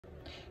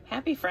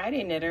Happy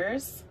Friday,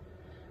 knitters.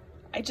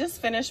 I just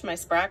finished my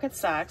Sprocket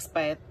Socks,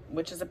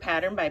 which is a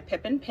pattern by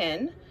Pip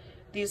Pin.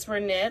 These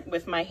were knit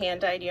with my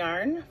hand-dyed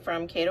yarn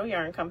from Cato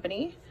Yarn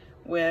Company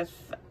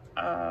with,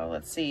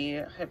 let's see,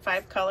 I had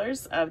 5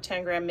 colors of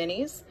 10-gram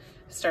minis.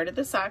 Started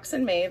the socks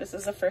in May. This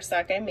is the first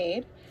sock I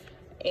made.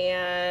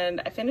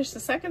 And I finished the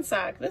second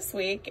sock this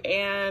week,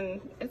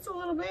 and it's a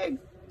little big.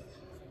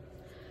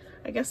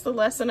 I guess the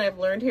lesson I've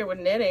learned here with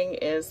knitting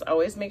is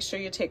always make sure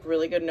you take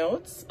really good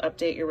notes,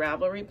 update your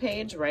Ravelry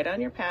page, write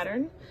on your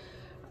pattern.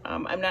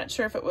 I'm not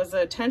sure if it was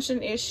a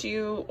tension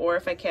issue or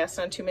if I cast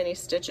on too many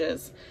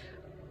stitches.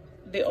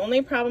 The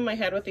only problem I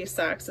had with these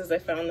socks is I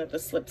found that the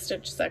slip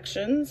stitch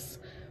sections,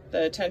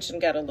 the tension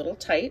got a little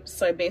tight,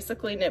 so I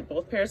basically knit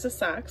both pairs of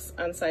socks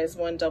on size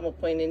 1 double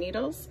pointed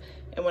needles,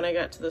 and when I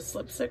got to the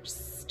slip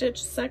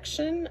stitch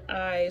section,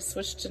 I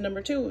switched to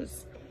number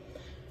 2s.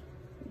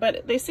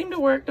 But they seem to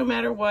work no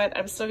matter what.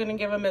 I'm still going to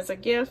give them as a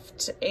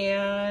gift,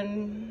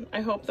 and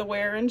I hope the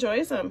wearer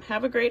enjoys them.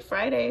 Have a great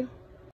Friday.